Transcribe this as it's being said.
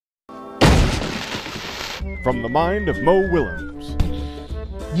from the mind of Mo Willems.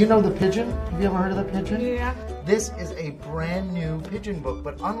 You know the Pigeon? Have you ever heard of the Pigeon? Yeah. This is a brand new Pigeon book,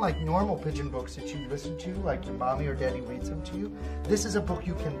 but unlike normal Pigeon books that you listen to, like your mommy or daddy reads them to you, this is a book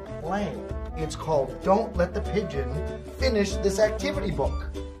you can play. It's called Don't Let the Pigeon Finish This Activity Book.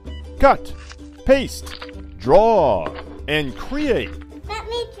 Cut, paste, draw, and create Let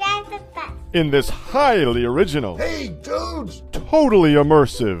me try the bus. in this highly original, Hey, dudes! totally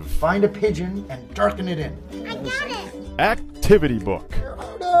immersive Find a pigeon and darken it in. I got it. activity book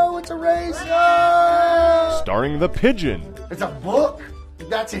Oh no, it's a race! Ah! starring the Pigeon, It's a book?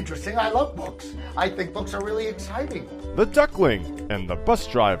 That's interesting. I love books. I think books are really exciting. the Duckling, and the Bus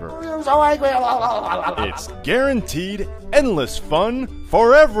Driver. I'm so angry. It's guaranteed endless fun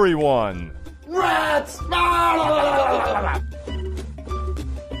for everyone. Rats!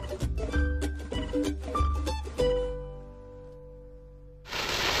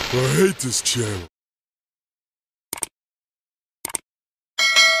 I hate this channel.